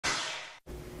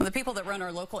Well, the people that run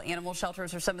our local animal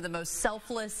shelters are some of the most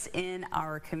selfless in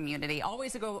our community,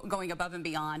 always going above and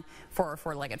beyond for our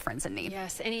four-legged friends in need.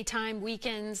 Yes, anytime,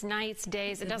 weekends, nights,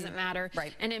 days, it doesn't matter.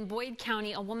 Right. And in Boyd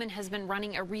County, a woman has been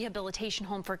running a rehabilitation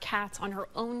home for cats on her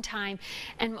own time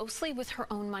and mostly with her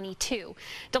own money, too.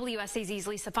 WSAZ's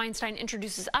Lisa Feinstein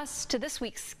introduces us to this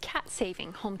week's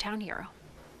cat-saving hometown hero.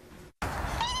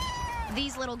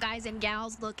 These little guys and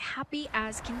gals look happy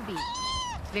as can be.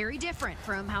 Very different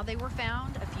from how they were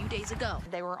found a few days ago.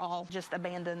 They were all just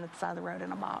abandoned at the side of the road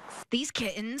in a box. These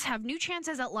kittens have new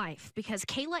chances at life because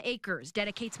Kayla Akers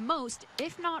dedicates most,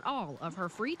 if not all, of her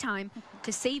free time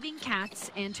to saving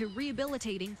cats and to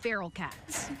rehabilitating feral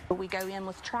cats. We go in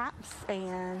with traps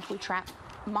and we trap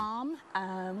Mom.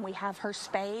 We have her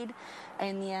spayed,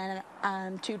 and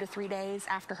then 2 to 3 days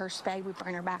after her spay, we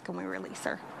bring her back and we release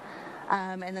her.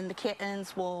 And then the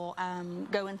kittens will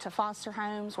go into foster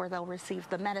homes where they'll receive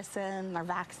the medicine, their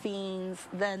vaccines,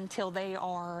 then until they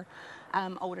are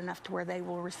old enough to where they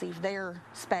will receive their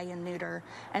spay and neuter,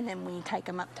 and then we take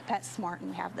them up to PetSmart and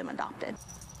we have them adopted.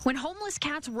 When homeless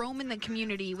cats roam in the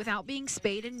community without being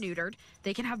spayed and neutered,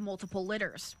 they can have multiple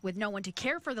litters. With no one to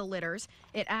care for the litters,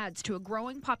 it adds to a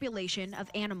growing population of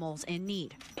animals in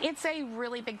need. It's a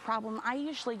really big problem. I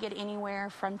usually get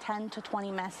anywhere from 10 to 20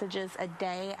 messages a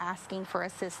day asking for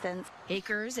assistance.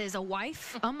 Akers is a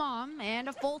wife, a mom, and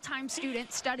a full-time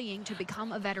student studying to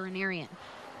become a veterinarian.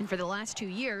 And for the last 2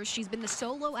 years, she's been the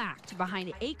solo act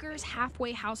behind Akers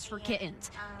Halfway House for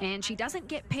Kittens, and she doesn't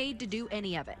get paid to do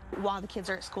any of it. While the kids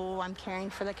are at school, I'm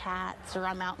caring for the cats, or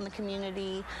I'm out in the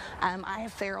community. I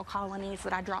have feral colonies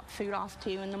that I drop food off to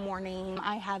in the morning.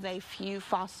 I have a few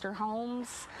foster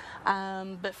homes,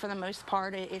 but for the most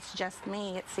part, it's just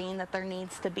me. It's seeing that there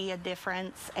needs to be a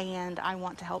difference, and I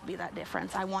want to help be that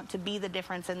difference. I want to be the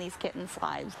difference in these kittens'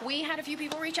 lives. We had a few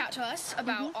people reach out to us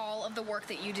about all of the work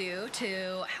that you do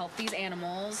to help these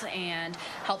animals and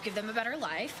help give them a better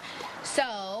life.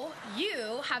 So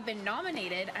you have been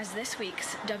nominated as this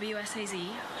week's WSAZ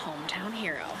Hometown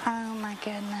Hero. Oh my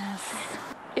goodness.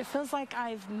 It feels like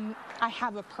I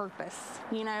have a purpose.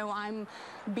 You know, I'm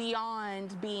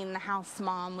beyond being the house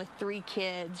mom with 3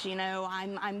 kids. You know,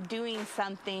 I'm doing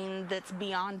something that's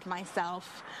beyond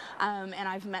myself, and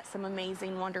I've met some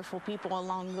amazing, wonderful people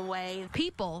along the way.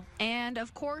 People, and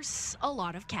of course, a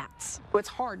lot of cats. It's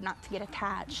hard not to get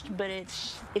attached, but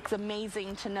it's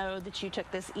amazing to know that you took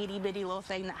this itty-bitty little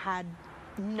thing that had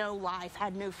no life,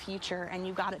 had no future, and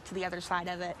you got it to the other side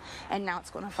of it, and now it's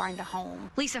going to find a home.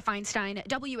 Lisa Feinstein,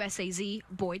 WSAZ,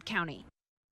 Boyd County.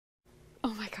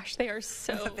 Oh my gosh, they are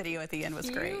so The video at the end was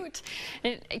cute. great.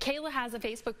 And Kayla has a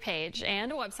Facebook page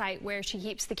and a website where she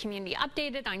keeps the community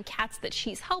updated on cats that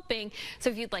she's helping.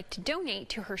 So if you'd like to donate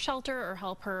to her shelter or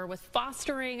help her with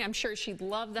fostering, I'm sure she'd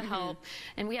love the help.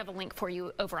 And we have a link for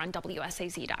you over on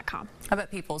WSAZ.com. I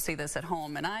bet people see this at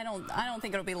home, and I don't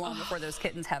think it'll be long before those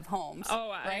kittens have homes.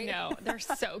 Oh, I right? know. They're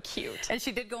so cute. And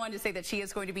she did go on to say that she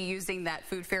is going to be using that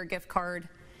food fair gift card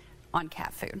on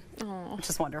cat food, which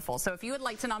is wonderful. So if you would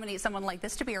like to nominate someone like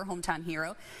this to be your hometown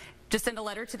hero, just send a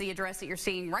letter to the address that you're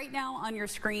seeing right now on your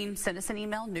screen. Send us an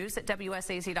email,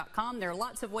 news@WSAZ.com. There are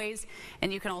lots of ways,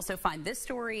 and you can also find this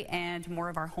story and more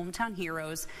of our hometown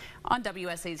heroes on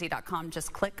WSAZ.com.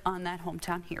 Just click on that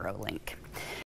hometown hero link.